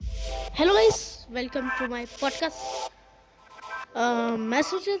Hello guys, welcome to my podcast. मैं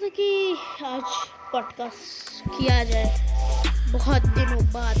सोच रहा था कि आज पॉडकास्ट किया जाए, बहुत दिनों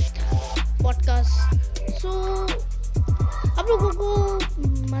बाद पॉडकास्ट। आप लोगों को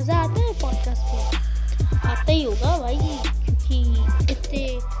मज़ा आता है पॉडकास्ट में? आता ही होगा भाई, क्योंकि इतने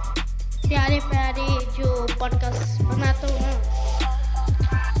प्यारे प्यारे जो पॉडकास्ट बनाता हूँ ना,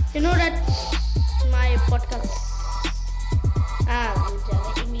 you know that my podcast.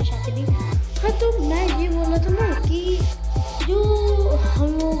 ज़्यादा इंग्लिश आती नहीं। हाँ, तो मैं ये बोल रहा था ना कि जो हम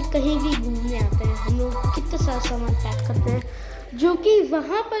लोग कहीं भी घूमने आते हैं, हम लोग कितना सारा सामान पैक करते हैं, जो कि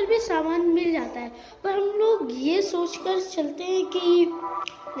वहाँ पर भी सामान मिल जाता है, पर हम लोग ये सोच कर चलते हैं कि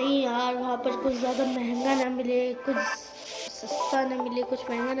नहीं यार, वहाँ पर कुछ ज़्यादा महंगा ना मिले, कुछ सस्ता ना मिले, कुछ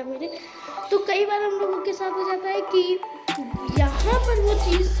महंगा ना मिले। तो कई बार हम लोगों के साथ हो जाता है कि यहाँ पर वो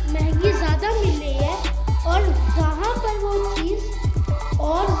चीज़ महंगी ज़्यादा मिल रही है और वहाँ पर वो चीज़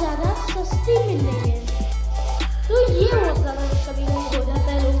और ज़्यादा सस्ती मिल रही है। तो ये बहुत ज़्यादा कभी कभी हो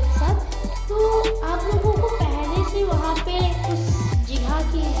जाता है लोगों के साथ। तो आप लोगों को पहले से वहाँ पे उस जगह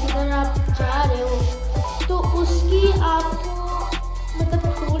की, जिधर आप जा रहे हो, तो उसकी आपको मतलब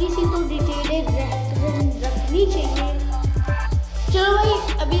थोड़ी सी तो डिटेलें रखनी चाहिए। चलो भाई,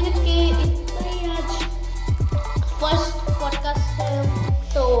 अभी तक के इतना ही आज फर्स्ट पॉडकास्ट है,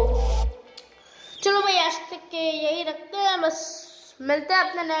 तो चलो भाई आज तक के यही रखते हैं। बस मिलते हैं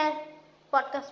अपने नए पॉडकास्ट।